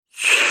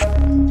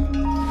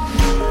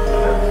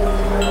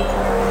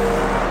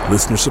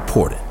Listener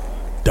supported.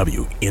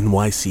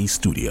 WNYC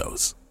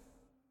Studios.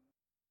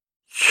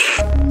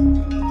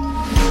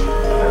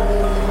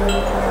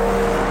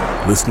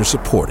 Listener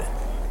supported.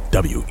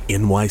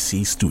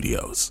 WNYC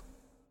Studios.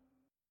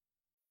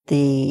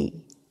 The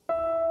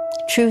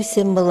true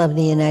symbol of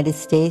the United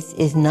States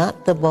is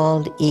not the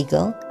bald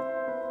eagle.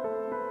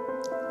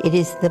 It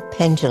is the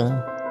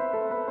pendulum.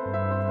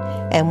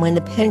 And when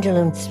the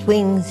pendulum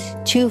swings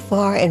too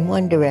far in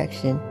one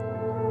direction,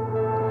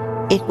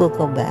 it will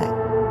go back.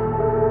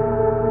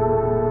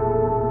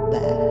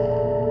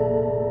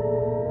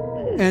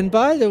 And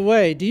by the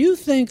way, do you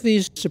think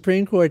these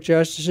Supreme Court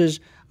justices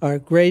are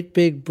great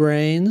big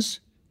brains,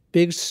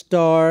 big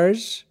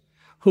stars,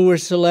 who were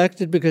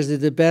selected because they're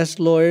the best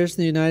lawyers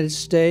in the United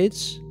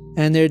States,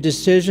 and their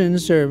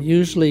decisions are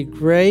usually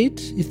great?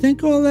 You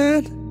think all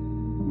that?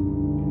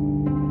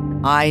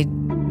 I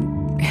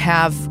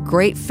have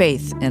great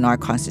faith in our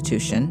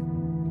Constitution.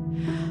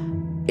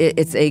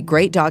 It's a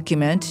great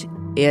document.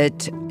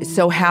 It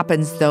so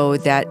happens, though,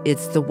 that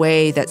it's the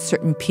way that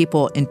certain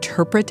people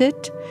interpret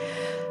it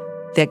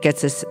that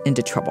gets us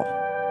into trouble.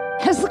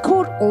 Has the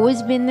court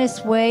always been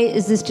this way?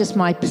 Is this just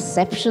my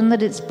perception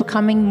that it's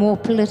becoming more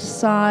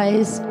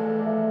politicized?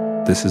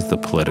 This is the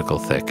political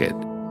thicket.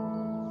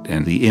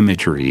 And the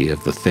imagery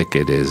of the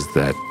thicket is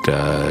that,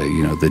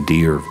 the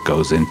deer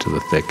goes into the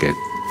thicket,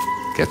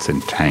 gets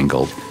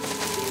entangled,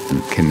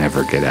 and can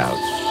never get out.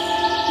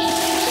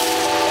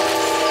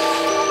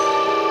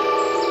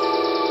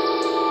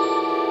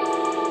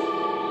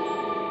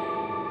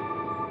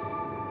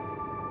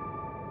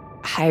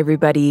 Hi,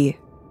 everybody.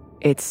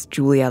 It's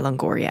Julia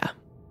Longoria.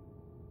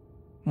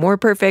 More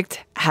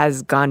Perfect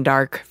has gone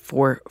dark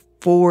for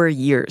 4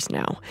 years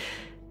now.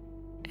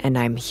 And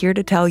I'm here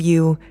to tell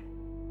you,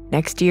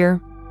 next year,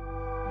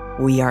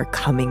 we are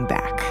coming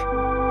back.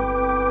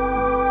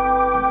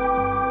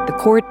 The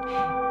court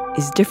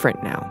is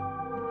different now,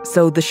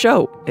 so the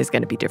show is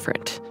going to be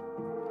different.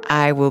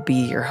 I will be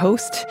your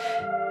host,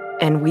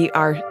 and we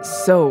are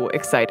so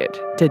excited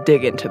to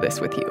dig into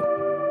this with you.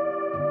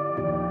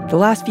 The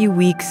last few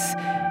weeks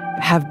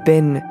have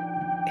been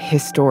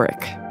historic,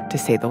 to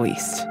say the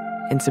least,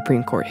 in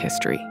Supreme Court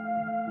history.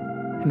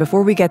 And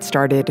before we get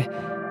started,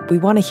 we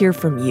want to hear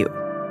from you.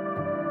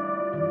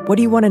 What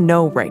do you want to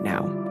know right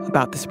now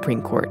about the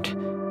Supreme Court?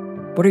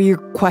 What are your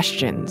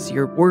questions,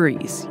 your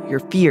worries,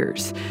 your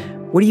fears?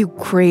 What do you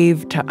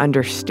crave to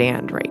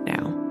understand right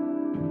now?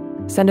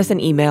 Send us an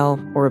email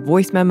or a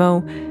voice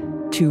memo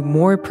to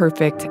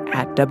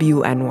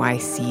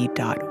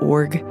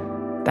moreperfect@wnyc.org.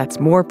 That's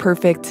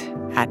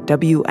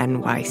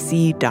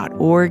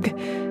moreperfect@wnyc.org.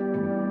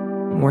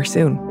 More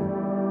soon.